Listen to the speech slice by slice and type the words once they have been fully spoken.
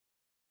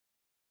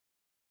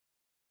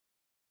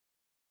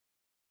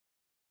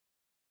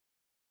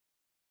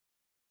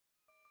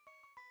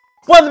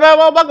What's up,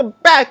 everyone? Welcome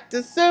back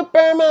to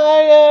Super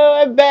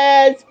Mario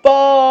Advance 4!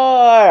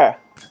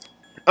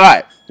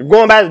 Alright, I'm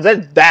going back to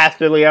this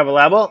dastardly of a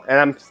level, and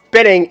I'm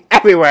spinning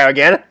everywhere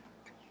again.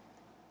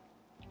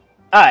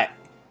 Alright.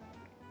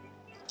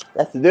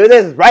 Let's do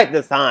this right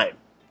this time.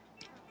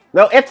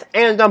 No ifs,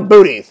 ands, and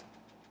booties.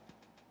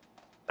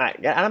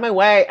 Alright, get out of my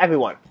way,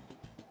 everyone.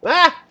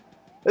 Ah!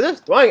 They're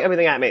just throwing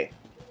everything at me.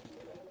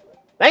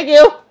 Thank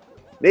you!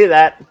 Need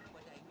that.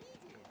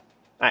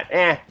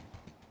 Alright,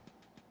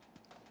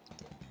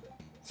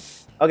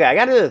 Okay, I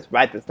gotta do this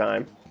right this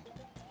time.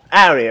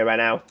 Out of here right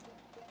now.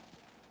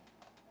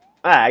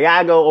 Alright, I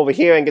gotta go over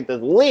here and get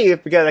this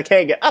leaf because I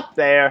can't get up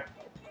there.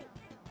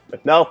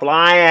 With no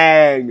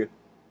flying.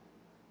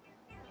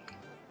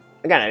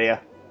 I got an idea.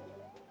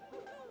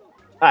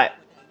 Alright.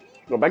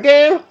 Go back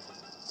in.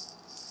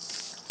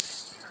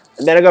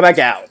 And then I go back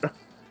out.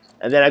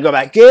 And then I go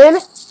back in.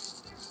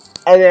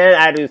 And then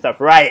I do stuff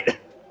right.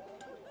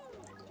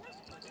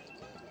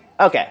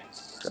 Okay.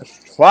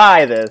 Let's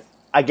try this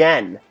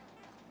again.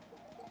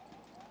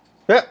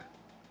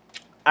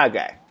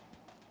 Okay.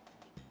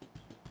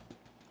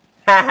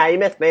 Haha, you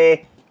missed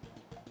me.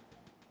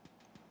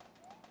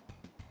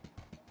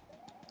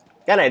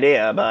 Got an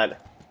idea,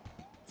 but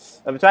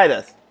let me try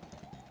this.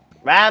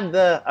 Grab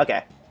the...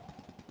 Okay.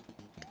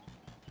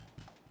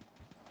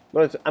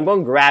 I'm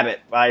going to grab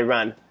it while I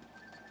run.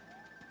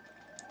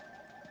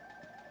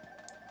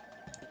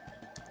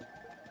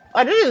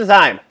 I did it this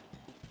time.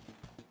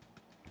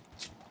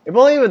 If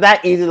only it was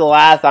that easy the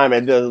last time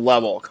I did this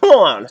level. Come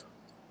on.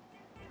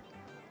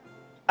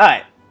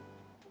 Alright.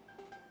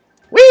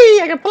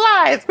 Whee! I can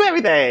fly! It's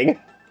everything!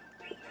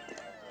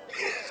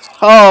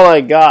 Oh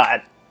my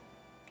god.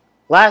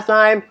 Last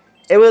time,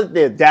 it was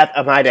the death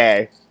of my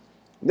day.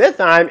 This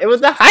time, it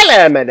was the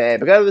highlight of my day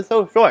because it was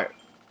so short.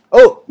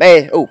 Oh,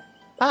 man. Oh.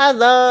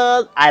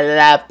 Puzzles! I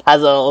love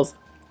puzzles.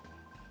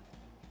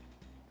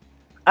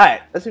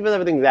 Alright, let's see where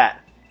everything's at.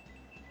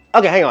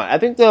 Okay, hang on. I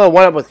think the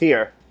one-up was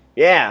here.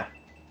 Yeah.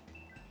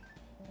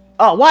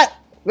 Oh, what?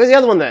 Where's the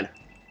other one then?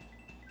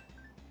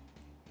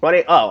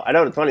 20? Oh, I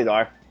know what the 20s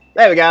are.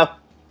 There we go.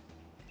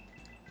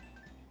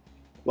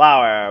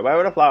 Flower. Where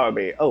would a flower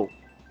be? Oh.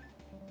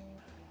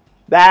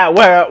 That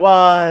where it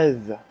was.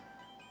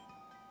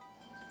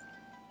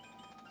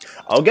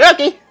 Okie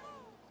dokie.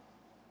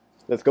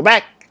 Let's go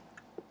back.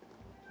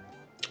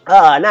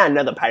 Not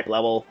another pipe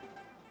level.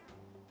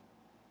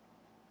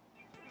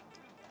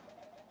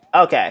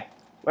 Okay.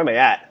 Where am I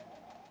at?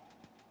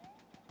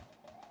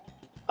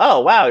 Oh,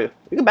 wow. You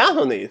can bounce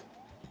on these.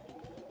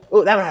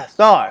 Ooh, that one has a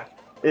star.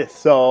 It's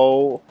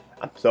so...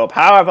 I'm so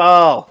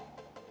powerful.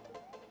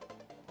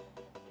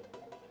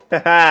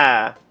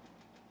 Haha.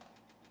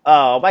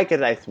 Oh, why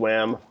can't I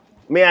swim? I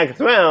mean, I can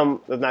swim.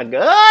 That's not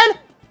good.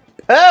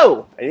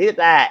 Oh, I needed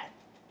that.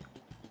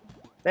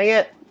 Dang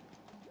it.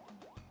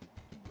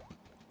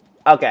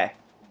 Okay.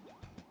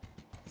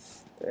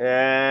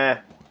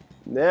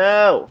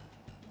 No.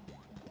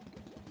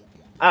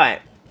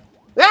 Alright.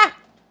 Ah!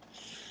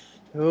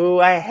 Ooh,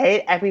 I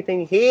hate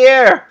everything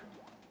here.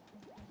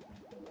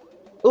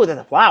 Ooh, there's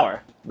a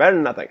flower. Better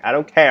than nothing. I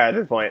don't care at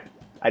this point.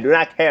 I do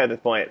not care at this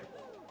point.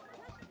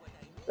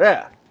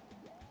 Yeah.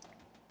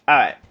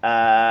 Alright,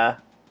 Yeah,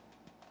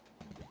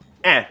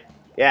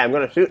 I'm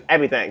gonna shoot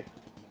everything.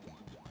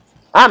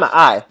 I'm an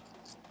eye.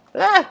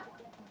 Ah!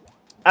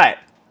 Alright.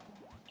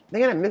 I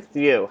think I missed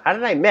you. How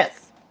did I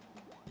miss?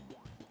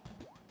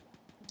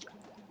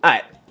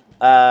 Alright.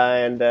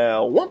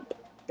 Whoop.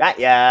 Got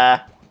ya.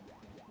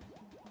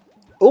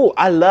 Ooh,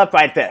 I love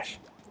fried fish.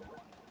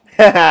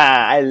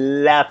 I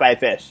love fried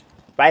fish.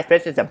 Fried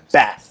fish is the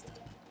best.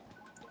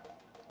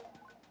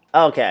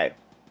 Okay.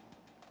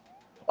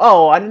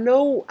 Oh, I didn't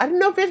know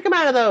fish come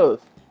out of those.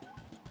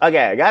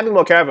 Okay, I gotta be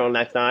more careful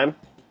next time.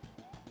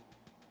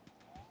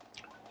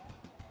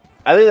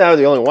 I think that was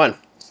the only one.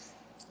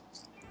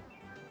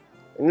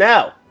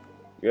 No,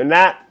 you're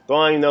not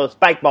throwing those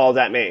spike balls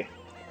at me.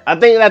 I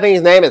think that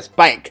thing's name is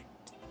Spike.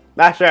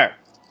 Not sure.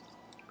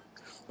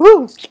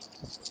 Woo!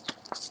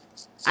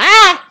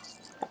 Ah!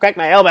 Cracked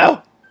my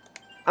elbow.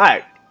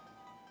 Alright.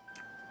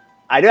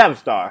 I do have a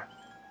star.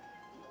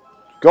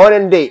 Going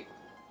in deep.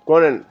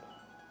 Going in.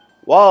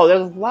 Whoa,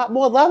 there's a lot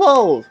more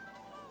levels.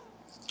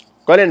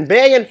 Going in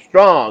big and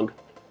strong.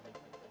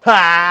 Ha!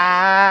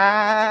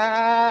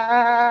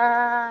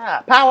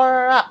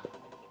 Power up.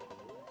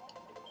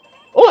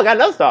 Oh, I got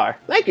another star.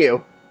 Thank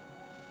you.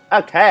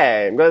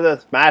 Okay, I'm going to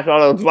smash all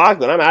those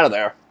blocks and I'm out of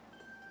there.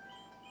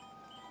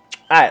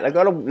 Alright, let's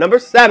go to number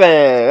 7.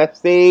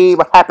 Let's see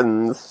what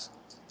happens.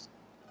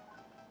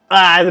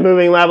 Ah, it's a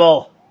moving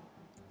level.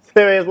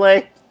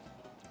 Seriously?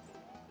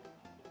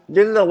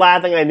 This is the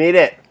last thing I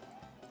needed.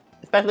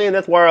 Especially in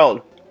this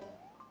world.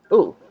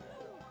 Ooh.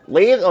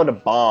 Leaves or the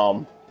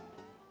bomb?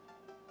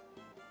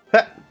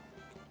 Huh.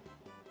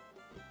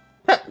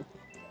 Huh.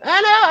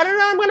 I don't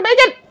know I'm gonna make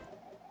it!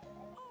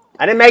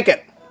 I didn't make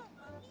it.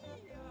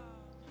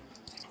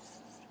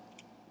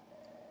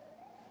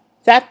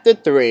 Chapter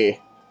 3.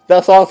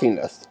 The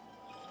Saltiness.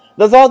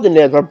 The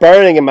saltiness are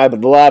burning in my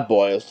blood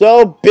boil.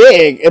 So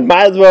big, it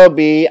might as well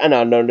be an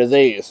unknown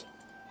disease.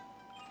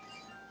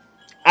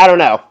 I don't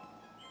know.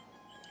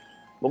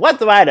 But what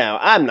do I know?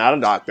 I'm not a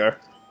doctor.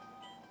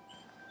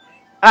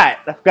 Alright,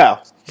 let's go.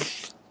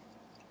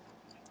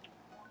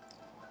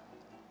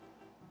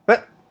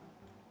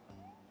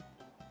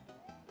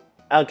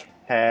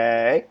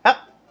 Okay. Up.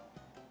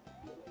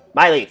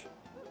 My leaf.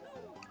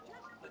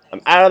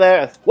 I'm out of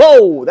there.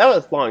 Whoa, that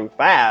was flowing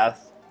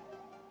fast.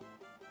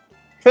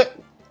 Yeah,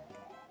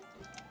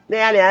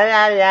 yeah,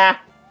 yeah, yeah.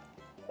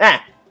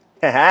 Ah.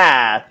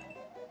 Haha.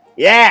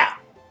 Yeah.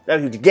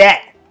 That's what you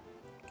get.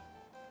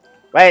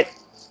 Wait.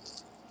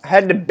 I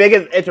had the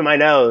biggest itch on my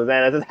nose,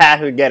 and I just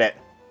had to get it.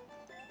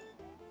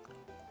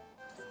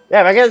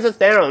 Yeah, if I can just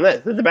stand on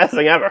this is the best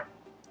thing ever.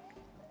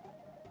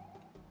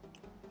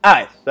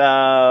 Alright,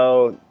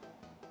 so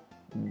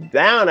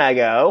down I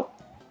go.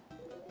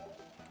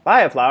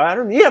 Fire flower? I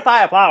don't need a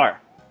fire flower.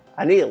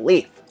 I need a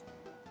leaf.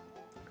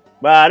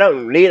 Well, I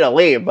don't need a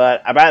leaf,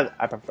 but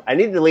I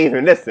need the leaf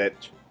in this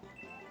stitch.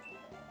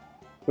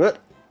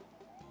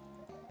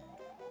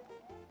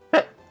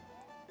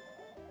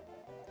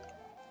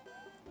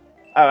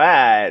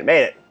 Alright,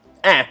 made it.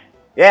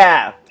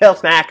 Yeah, pill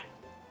snack.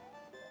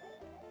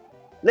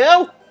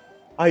 No?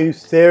 Are you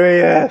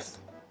serious?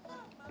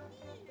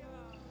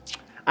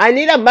 I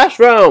need a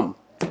mushroom.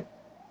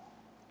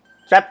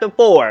 Chapter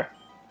 4.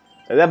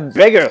 There's a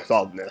bigger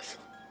saltiness.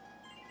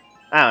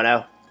 I don't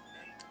know.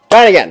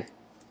 Try it again.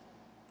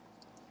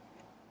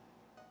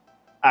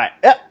 Alright,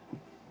 yep.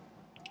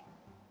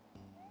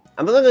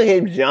 I'm just gonna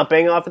keep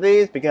jumping off of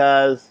these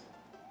because...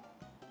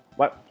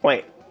 What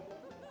point?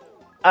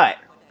 Alright.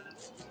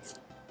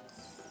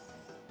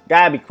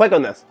 Gotta be quick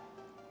on this.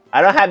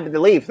 I don't have the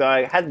leaf, so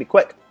I have to be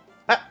quick.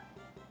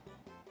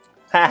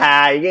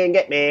 Haha, you didn't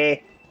get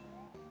me.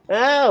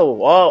 Oh,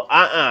 whoa,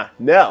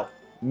 no.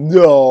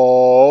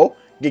 No.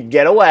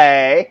 Get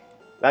away.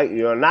 Like,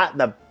 you're not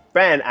the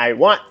friend I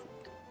want.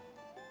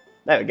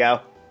 There we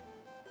go.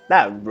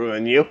 That would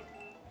ruin you.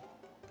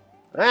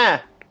 I'm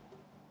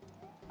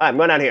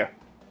going down here.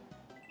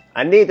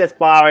 I need this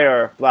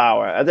flower.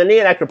 I need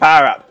an extra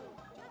power up.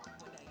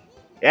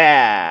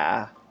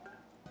 Yeah.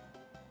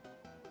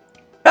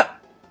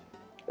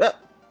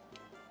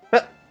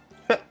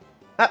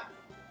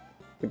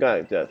 We're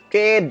going to just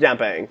keep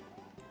jumping.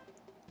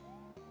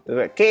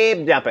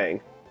 Keep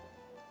jumping.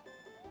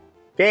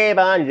 Keep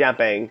on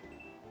jumping.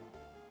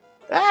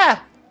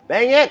 Ah!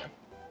 Dang it!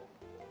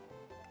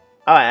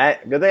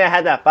 Alright, good thing I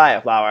had that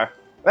fire flower.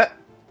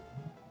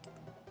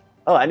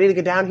 Oh, I need to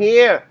get down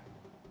here.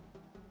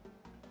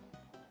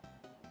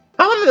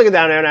 How am I going to get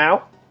down there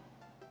now?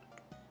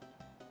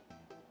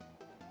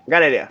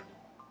 Got an idea.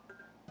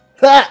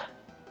 Ha!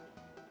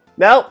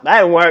 Nope, that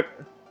didn't work.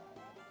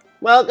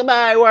 Well,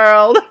 goodbye,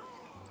 world.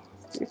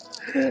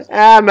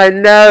 My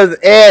nose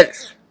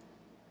itches.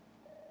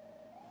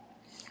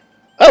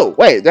 Oh,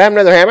 wait, do I have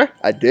another hammer?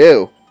 I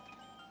do.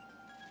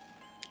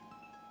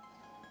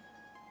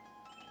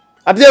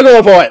 I'm still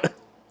going for it.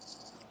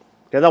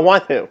 Because I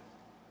want to.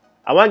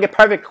 I want to get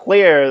perfect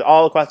clear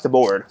all across the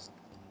board.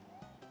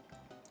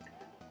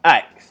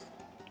 Alright.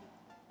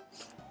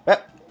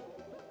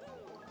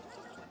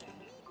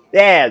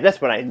 Yeah,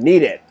 that's what I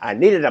needed. I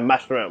needed a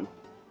mushroom.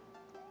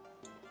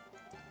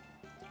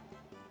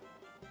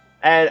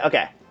 And,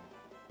 okay.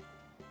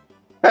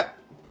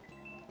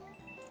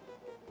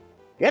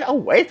 Get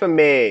away from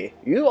me.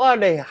 You are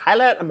the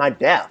highlight of my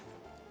death.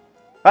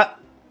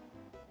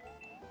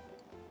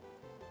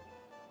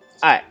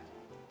 Alright.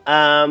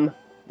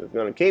 Just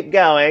gonna keep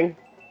going.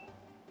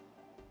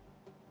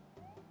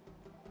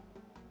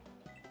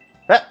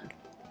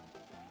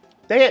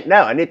 Dang it.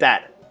 No, I need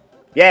that.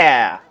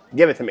 Yeah.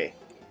 Give it to me.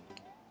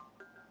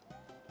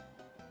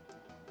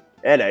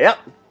 And yep.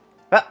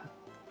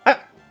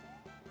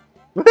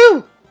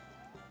 Woohoo!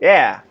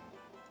 Yeah.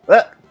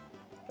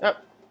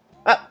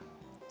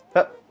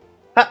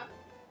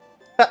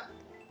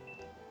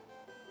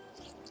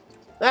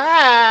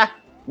 Ah!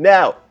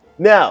 No.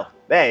 No.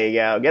 There you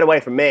go. Get away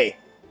from me.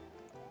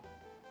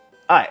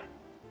 Alright.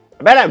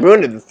 I bet I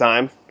ruined it this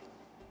time.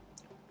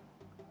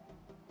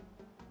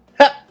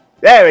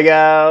 There we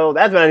go.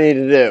 That's what I need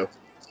to do.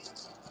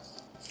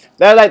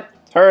 That was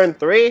like turn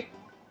 3.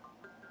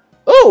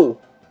 Ooh!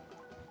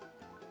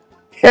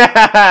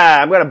 Yeah!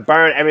 I'm gonna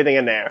burn everything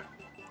in there.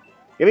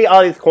 Give me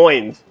all these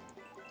coins.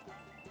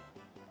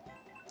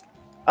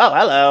 Oh,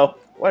 hello.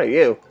 What are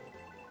you?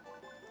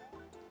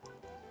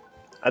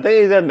 I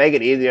think he's gonna make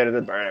it easier to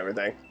just burn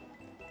everything.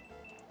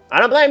 I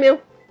don't blame you.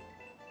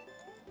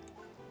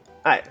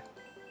 Alright.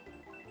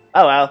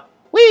 Oh well.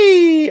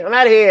 Whee! I'm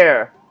out of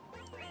here.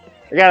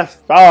 I got a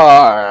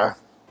star.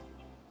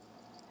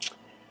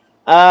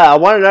 I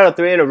want another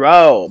 3 in a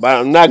row, but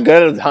I'm not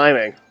good at the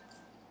timing.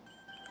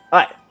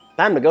 Alright,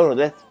 time to go to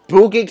this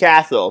spooky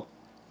castle.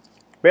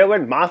 Filled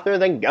with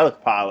monsters and ghosts,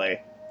 probably.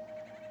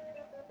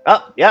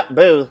 Oh, yep,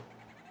 boo.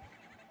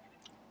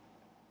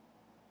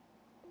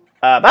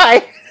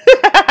 Bye!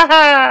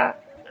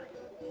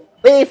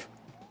 Leave!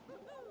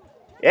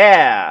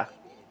 Yeah.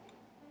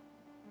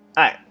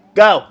 Alright,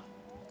 Go!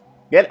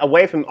 Get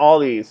away from all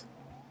these.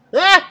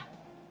 Ah!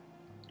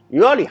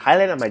 You already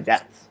highlighted my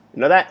deaths.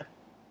 You know that?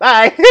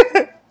 Bye!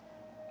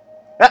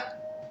 Ah.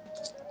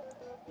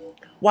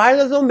 Why are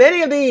there so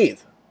many of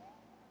these?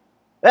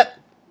 Ah.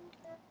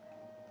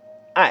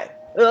 Alright.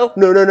 Oh,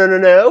 no, no, no, no,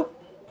 no.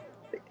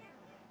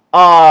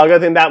 Oh,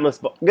 good thing that was...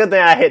 Good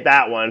thing I hit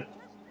that one.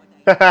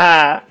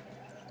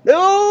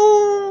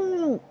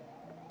 No!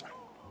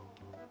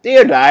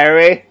 Dear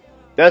diary,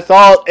 the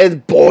salt is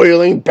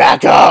boiling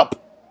back up.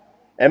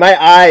 And my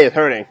eye is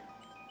hurting.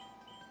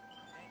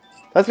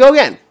 Let's go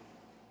again.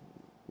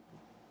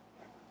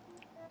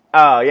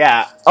 Oh,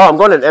 yeah. Oh, I'm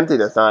going in empty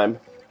this time.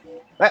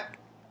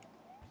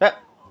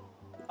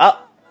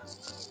 Oh.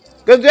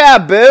 Good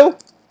job, Boo.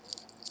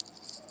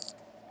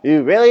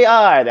 You really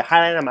are the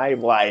highlight of my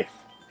life.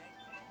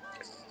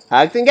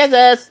 Hugs and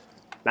kisses.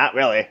 Not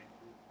really.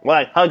 More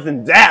like hugs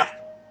and death.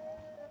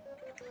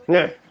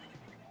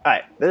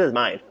 Alright, this is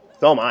mine.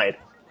 It's all mine.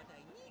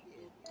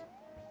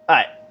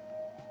 Alright.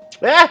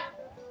 Ah!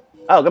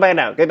 Oh, go back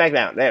down. Get back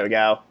down. There we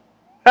go.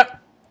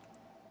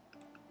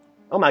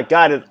 Oh my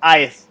god, it's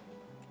ice.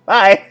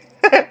 Bye.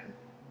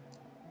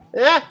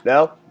 Yeah,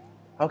 no.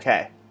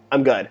 Okay,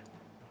 I'm good.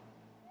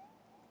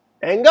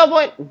 And go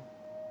for it.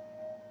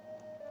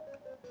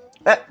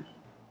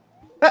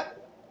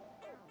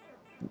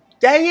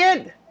 Dang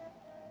it!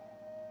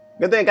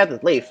 Good thing I got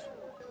this leaf.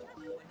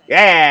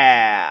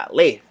 Yeah,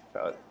 leaf.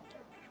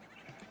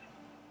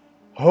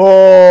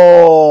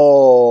 Oh.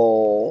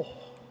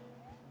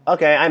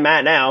 Okay, I'm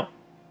mad now.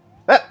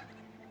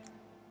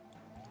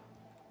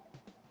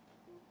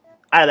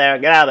 Out of there,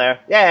 get out of there.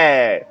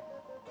 Yay!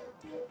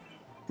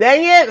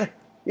 Dang it!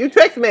 You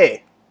tricked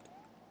me!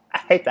 I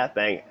hate that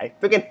thing. I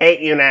freaking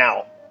hate you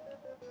now.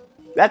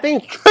 That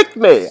thing tricked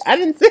me! I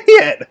didn't see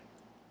it!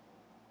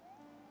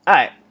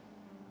 Alright.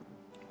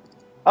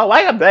 Oh,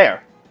 why up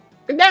there?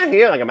 Get down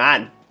here like a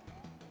man.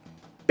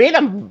 Be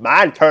the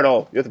man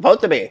turtle you're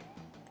supposed to be.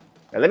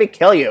 And let me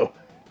kill you.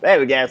 There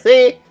we go,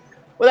 see?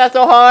 Was that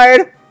so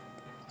hard?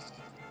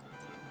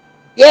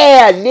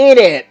 Yeah, I need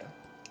it!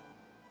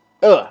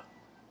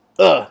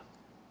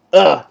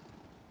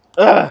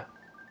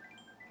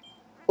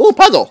 Ooh,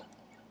 puzzle!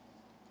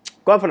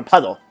 Going for the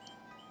puzzle.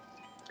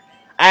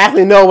 I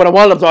actually know what the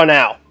one-ups are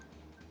now.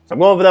 So I'm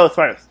going for those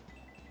first.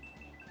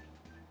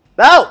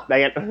 No!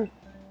 Dang it.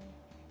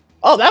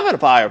 Oh, that's what a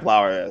fire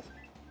flower is.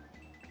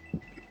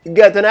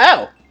 Good to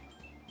know.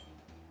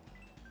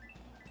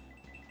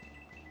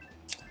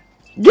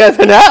 Good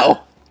to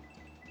know.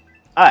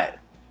 Alright.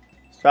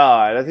 So,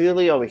 that's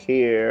usually over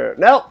here.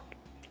 Nope.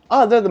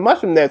 Oh, there's a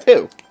mushroom there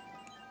too.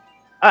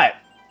 Alright.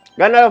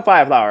 Got another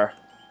fire flower.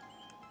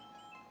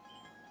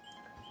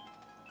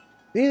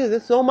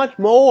 There's so much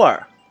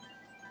more.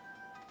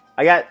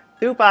 I got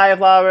 2 fire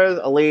flowers,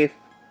 a leaf,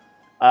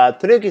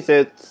 Tanuki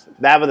suits,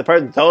 that was the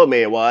person told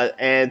me it was,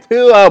 and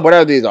 2,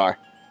 whatever these are.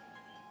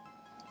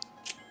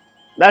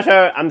 Not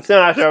sure, I'm still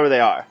not sure what they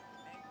are.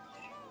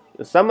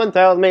 Someone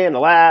told me in the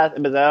last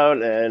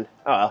episode, and,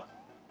 oh well.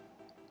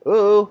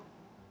 Ooh.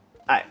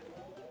 Alright.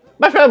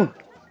 Mushroom!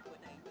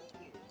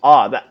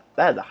 Oh, that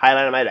is the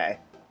highlight of my day.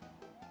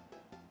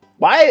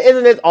 Why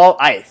isn't it all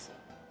ice?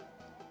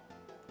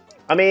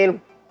 I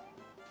mean,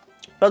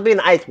 it's supposed to be an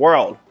ice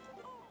world.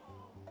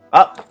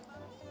 Oh.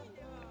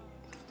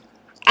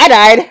 I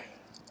died!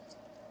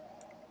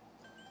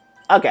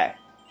 Okay.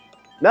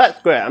 No,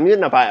 that's great. I'm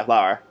using a fire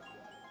flower.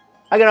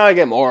 I can always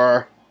get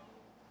more.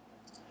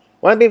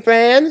 Wanna be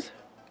friends?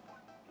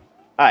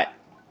 Alright.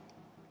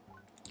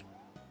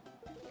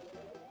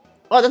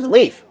 Oh, that's a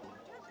leaf.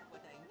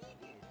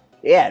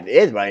 Yeah, it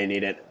is what I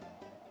needed.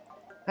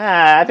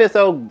 Ah, I feel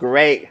so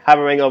great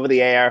hovering over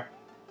the air.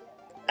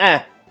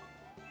 Ah.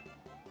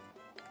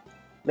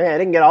 Man, I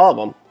didn't get all of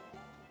them.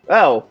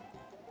 Oh.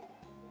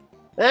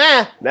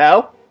 Ah,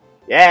 no.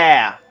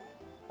 Yeah.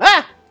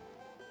 Ah!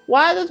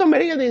 Why are there so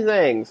many of these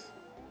things?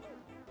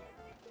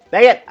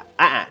 Dang it.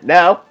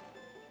 No.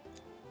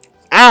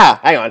 Ah,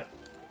 hang on.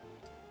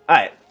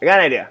 Alright, I got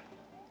an idea.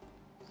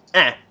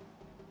 Ah.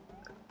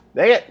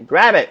 Dang it,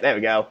 grab it. There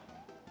we go.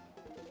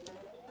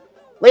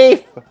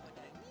 Leaf!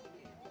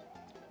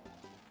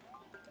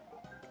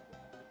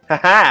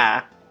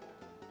 Haha!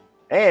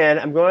 And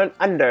I'm going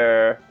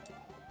under.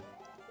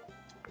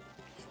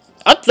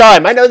 I'm sorry,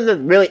 my nose is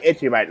really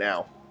itchy right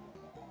now.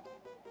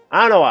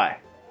 I don't know why.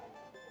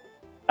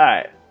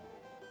 Alright.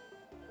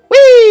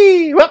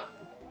 Whee! Whoop!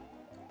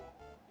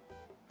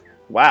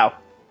 Wow.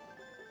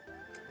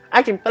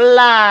 I can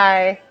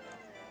fly!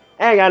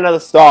 And I got another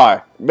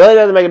star. Really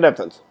doesn't make a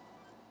difference.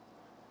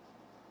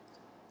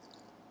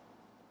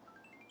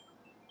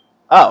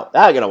 Oh,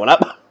 that gonna went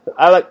up.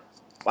 I was like,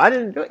 why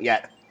didn't it do it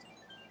yet?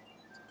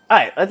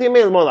 Alright, let's see how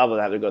many more levels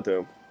I have to go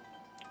through.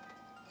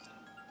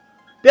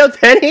 Still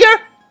 10 here?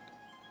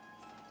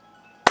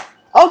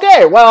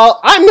 Okay,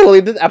 well, I'm gonna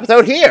leave this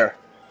episode here.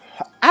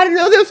 I didn't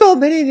know there were so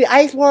many in the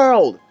ice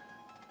world.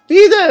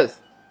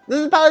 Jesus! This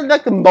is probably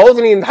like the most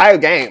in the entire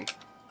game.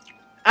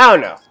 I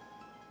don't know.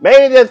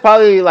 Maybe there's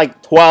probably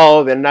like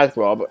 12 in the next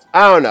world, but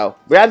I don't know.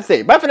 We have to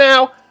see. But for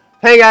now,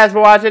 Thank you guys for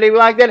watching. If you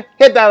liked it,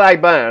 hit that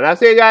like button. And I'll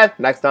see you guys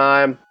next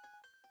time.